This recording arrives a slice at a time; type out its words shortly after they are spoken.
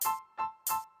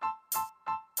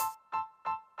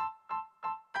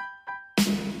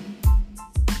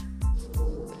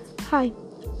Hi,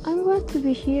 I'm glad to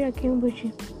be here again with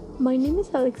you. My name is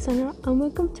Alexandra and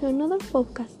welcome to another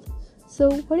podcast.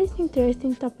 So, what is the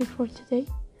interesting topic for today?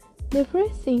 The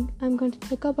first thing I'm going to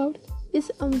talk about is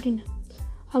Omdina.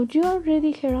 Have you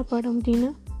already heard about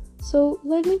Omdina? So,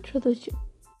 let me introduce you.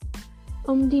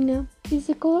 Omdina is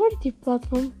a collaborative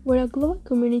platform where a global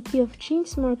community of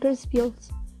change makers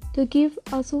builds to give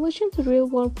a solution to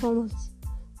real-world problems.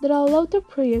 There are a lot of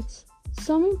projects,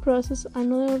 some in process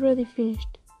and others already finished.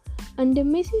 And the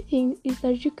amazing thing is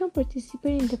that you can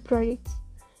participate in the projects.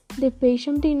 The page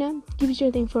Omdina gives you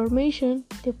the information,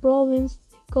 the problems,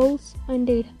 the goals, and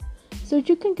data, so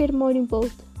you can get more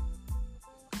involved.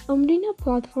 Omdina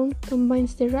platform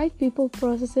combines the right people,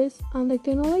 processes, and the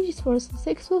technologies for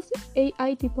successful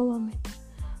AI development.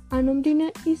 And Omdina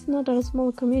is not a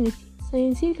small community,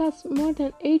 since it has more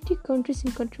than 80 countries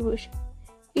in contribution.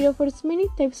 It offers many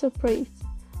types of projects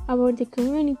about the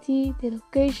community, the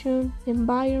education, the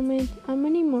environment, and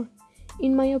many more.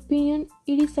 In my opinion,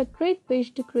 it is a great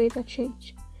page to create a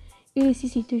change. It is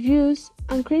easy to use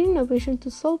and create innovation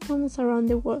to solve problems around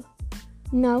the world.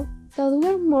 Now that we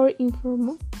are more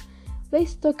informed,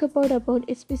 let's talk about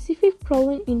a specific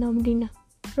problem in Omdina: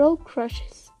 road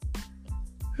crashes.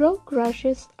 Road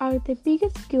crashes are the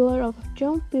biggest killer of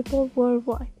young people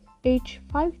worldwide, aged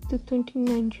 5 to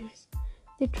 29 years.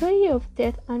 The tragedy of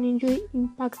death and injury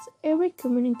impacts every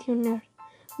community on Earth.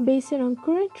 Based on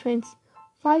current trends,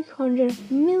 500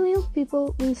 million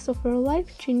people will suffer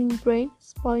life-changing brain,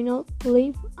 spinal,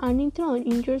 limb, and internal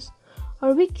injuries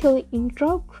or be killed in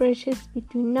road crashes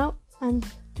between now and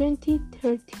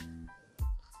 2030.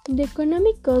 The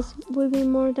economic cost will be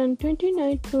more than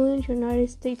 $29 trillion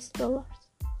United States dollars.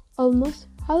 Almost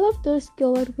half of those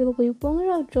killed will be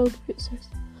vulnerable road users,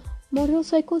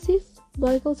 motorcyclists,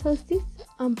 vehicle cyclists,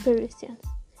 and pedestrians.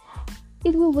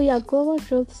 It will be a global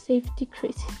road safety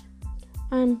crisis.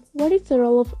 And what is the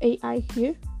role of AI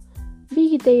here?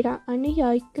 Big data and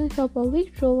AI can have a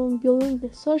big role in building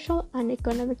the social and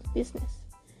economic business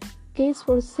case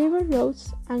for safer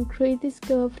roads and create the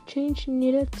scale of change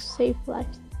needed to save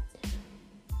lives.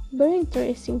 Very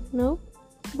interesting, no?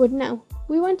 But now,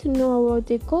 we want to know about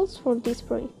the goals for this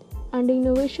project and the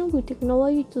innovation with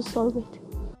technology to solve it.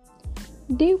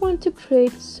 They want to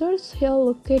create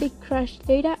source-located crash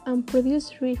data and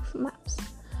produce risk maps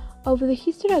of the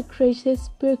history of crashes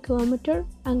per kilometer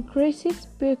and crashes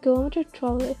per kilometer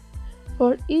traveled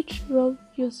for each road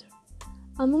user.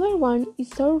 Another one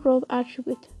is our road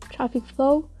attribute, traffic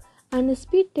flow, and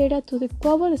speed data to the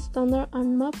global standard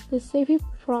and map the safety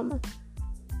performance.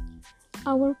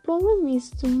 Our problem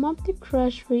is to map the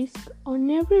crash risk on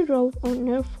every road on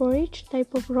Earth for each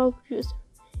type of road user.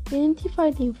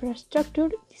 Identify the infrastructure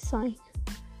design.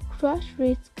 Crash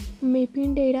risk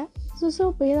mapping data is also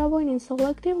available in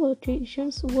selected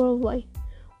locations worldwide,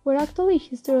 where actually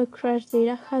historical crash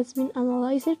data has been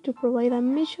analyzed to provide a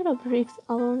measure of risks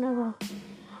along a road.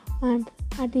 And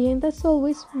at the end, as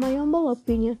always, my humble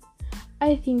opinion,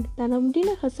 I think that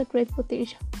Omdina has a great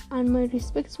potential, and my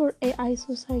respects for AI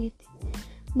society.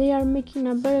 They are making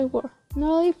a better world,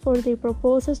 not only for their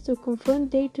proposals to confront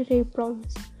day-to-day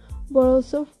problems, but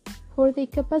also for their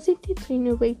capacity to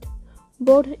innovate,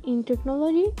 both in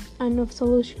technology and of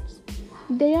solutions.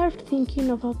 They are thinking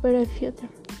of a better future.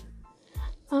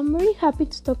 I'm very happy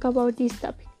to talk about this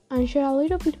topic and share a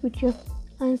little bit with you,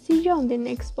 and see you on the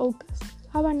next podcast.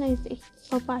 Have a nice day.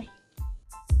 Bye-bye.